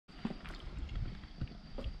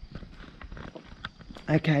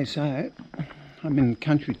Okay, so I'm in a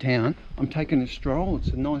country town. I'm taking a stroll. It's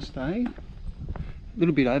a nice day. A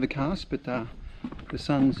little bit overcast, but the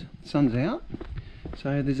sun's out.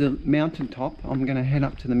 So there's a mountain top. I'm going to head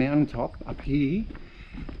up to the mountain top up here,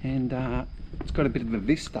 and it's got a bit of a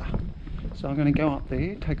vista. So I'm going to go up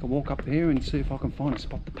there, take a walk up there, and see if I can find a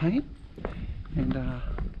spot to paint. And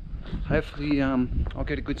hopefully I'll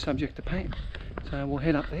get a good subject to paint. So we'll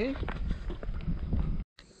head up there.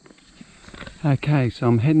 Okay, so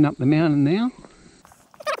I'm heading up the mountain now.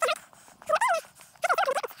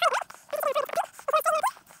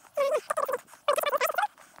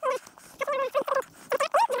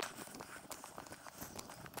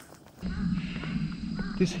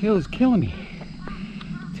 This hill is killing me.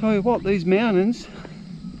 Tell you what, these mountains,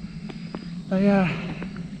 they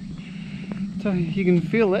so you can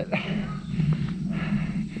feel it.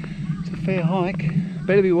 It's a fair hike.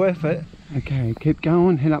 Better be worth it. Okay, keep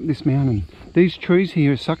going, head up this mountain. These trees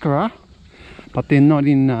here are sakura, but they're not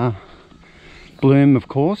in bloom, of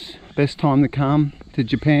course. Best time to come to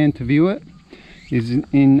Japan to view it is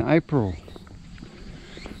in April.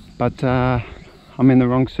 But I'm in the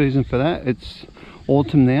wrong season for that. It's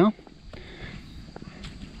autumn now.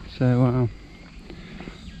 So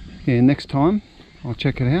yeah, next time I'll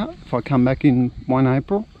check it out if I come back in 1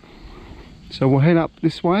 April. So we'll head up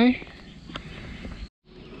this way.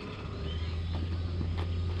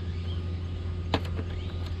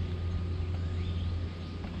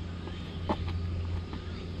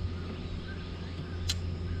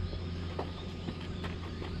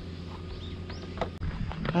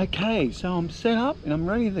 Okay, so I'm set up and I'm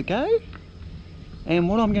ready to go. And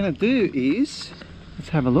what I'm going to do is, let's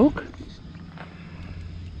have a look.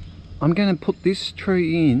 I'm going to put this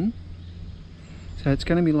tree in. So it's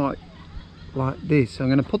going to be like this. I'm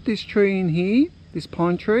going to put this tree in here, this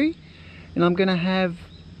pine tree, and I'm going to have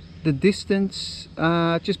the distance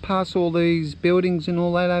just past all these buildings and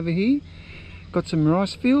all that over here. Got some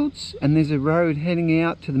rice fields, and there's a road heading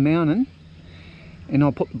out to the mountain, and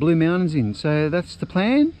I'll put the blue mountains in. So that's the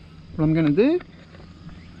plan, what I'm going to do.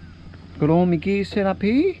 Got all my gear set up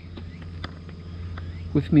here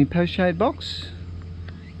with my post-shade box,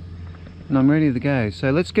 and I'm ready to go.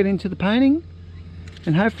 So let's get into the painting,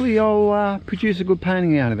 and hopefully I'll produce a good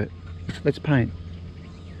painting out of it. Let's paint.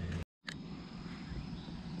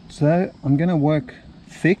 So I'm going to work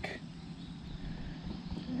thick,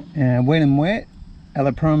 wet and wet, a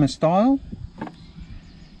la Prima style,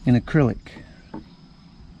 in acrylic.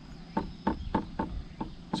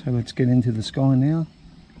 So let's get into the sky now.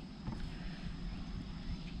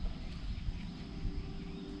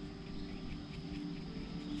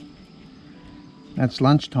 That's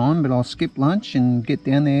lunchtime, but I'll skip lunch and get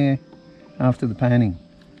down there after the painting.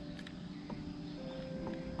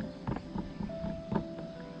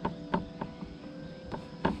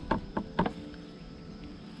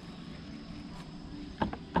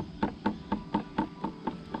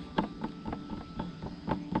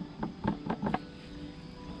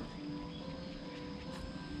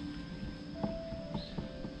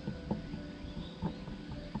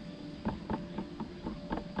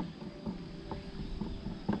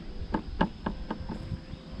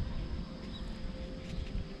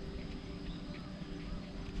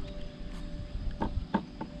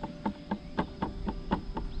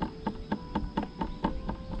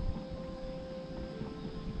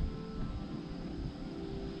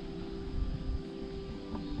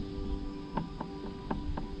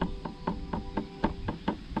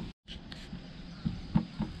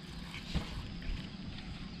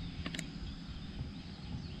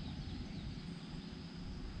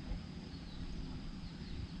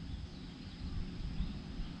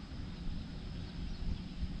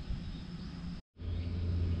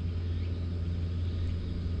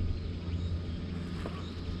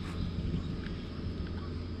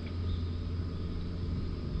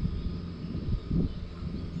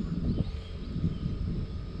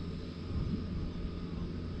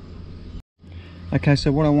 Okay,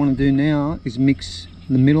 so what I want to do now is mix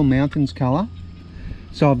the middle mountains colour.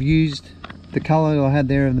 So I've used the colour that I had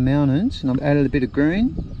there of the mountains, and I've added a bit of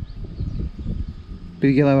green, bit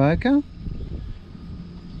of yellow ochre,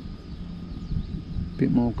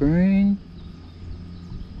 bit more green,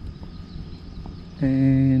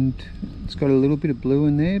 and it's got a little bit of blue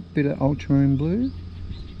in there, bit of ultramarine blue.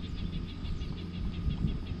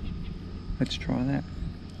 Let's try that.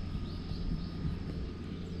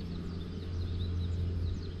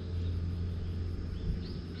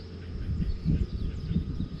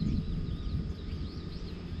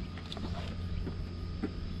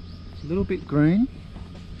 A little bit green,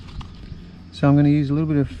 so I'm going to use a little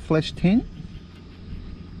bit of flesh tint,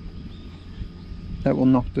 that will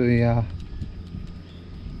knock the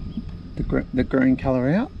green colour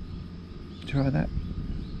out. Try that.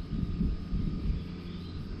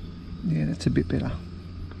 Yeah, that's a bit better.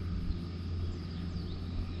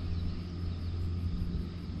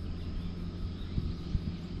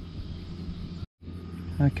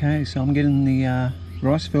 Okay, so I'm getting the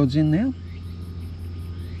rice fields in now.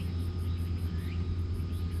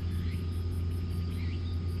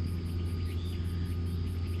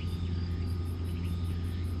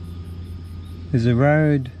 There's a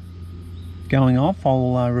road going off.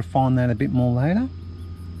 I'll refine that a bit more later.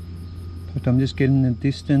 But I'm just getting the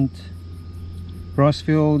distant rice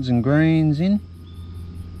fields and greens in.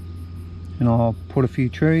 And I'll put a few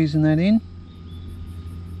trees and that in.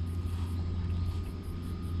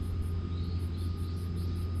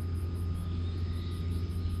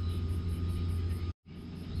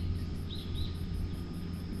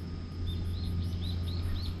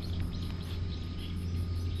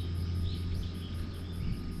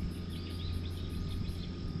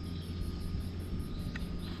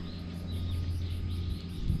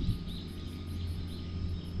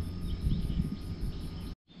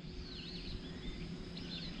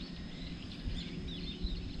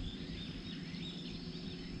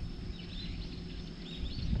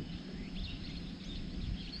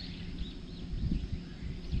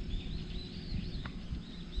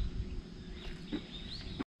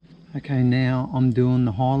 Okay, now I'm doing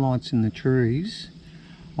the highlights in the trees.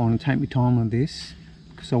 I want to take my time with this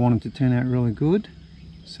because I want them to turn out really good.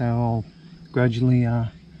 So I'll gradually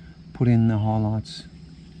put in the highlights.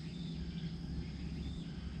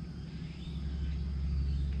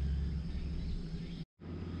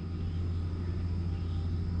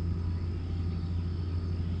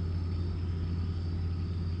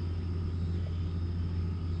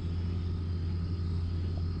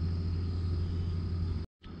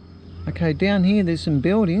 Okay, down here there's some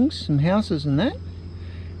buildings, some houses and that.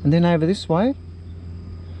 And then over this way,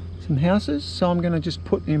 some houses. So I'm going to just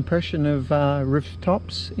put the impression of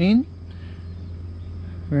rooftops in.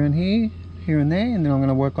 Around here, here and there. And then I'm going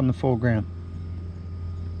to work on the foreground.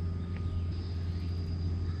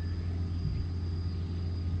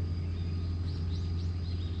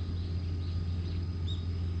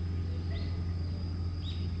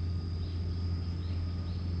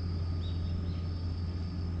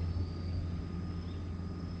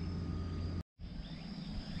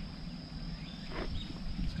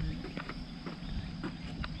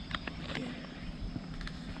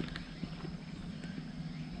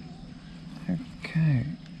 Okay.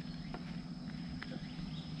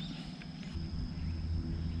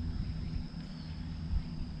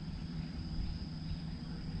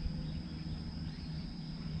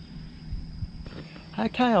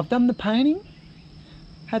 Okay, I've done the painting.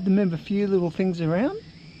 Had to move a few little things around,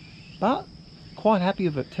 but quite happy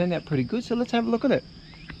with it. Turned out pretty good, so let's have a look at it.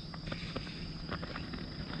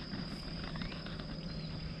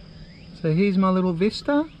 So here's my little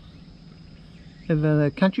vista of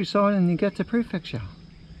the countryside in Niigata prefecture.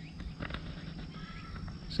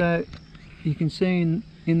 So you can see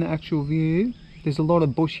in the actual view there's a lot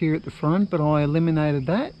of bush here at the front, but I eliminated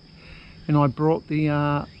that and I brought the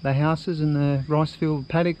houses and the rice field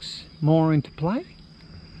paddocks more into play,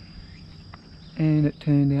 and it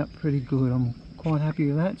turned out pretty good. I'm quite happy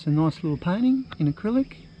with that. It's a nice little painting in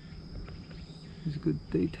acrylic. There's a good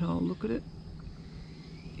detail look at it.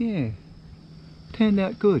 Yeah, turned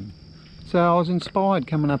out good. So I was inspired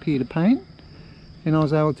coming up here to paint, and I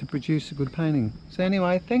was able to produce a good painting. So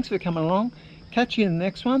anyway, thanks for coming along. Catch you in the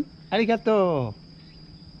next one. Arigato!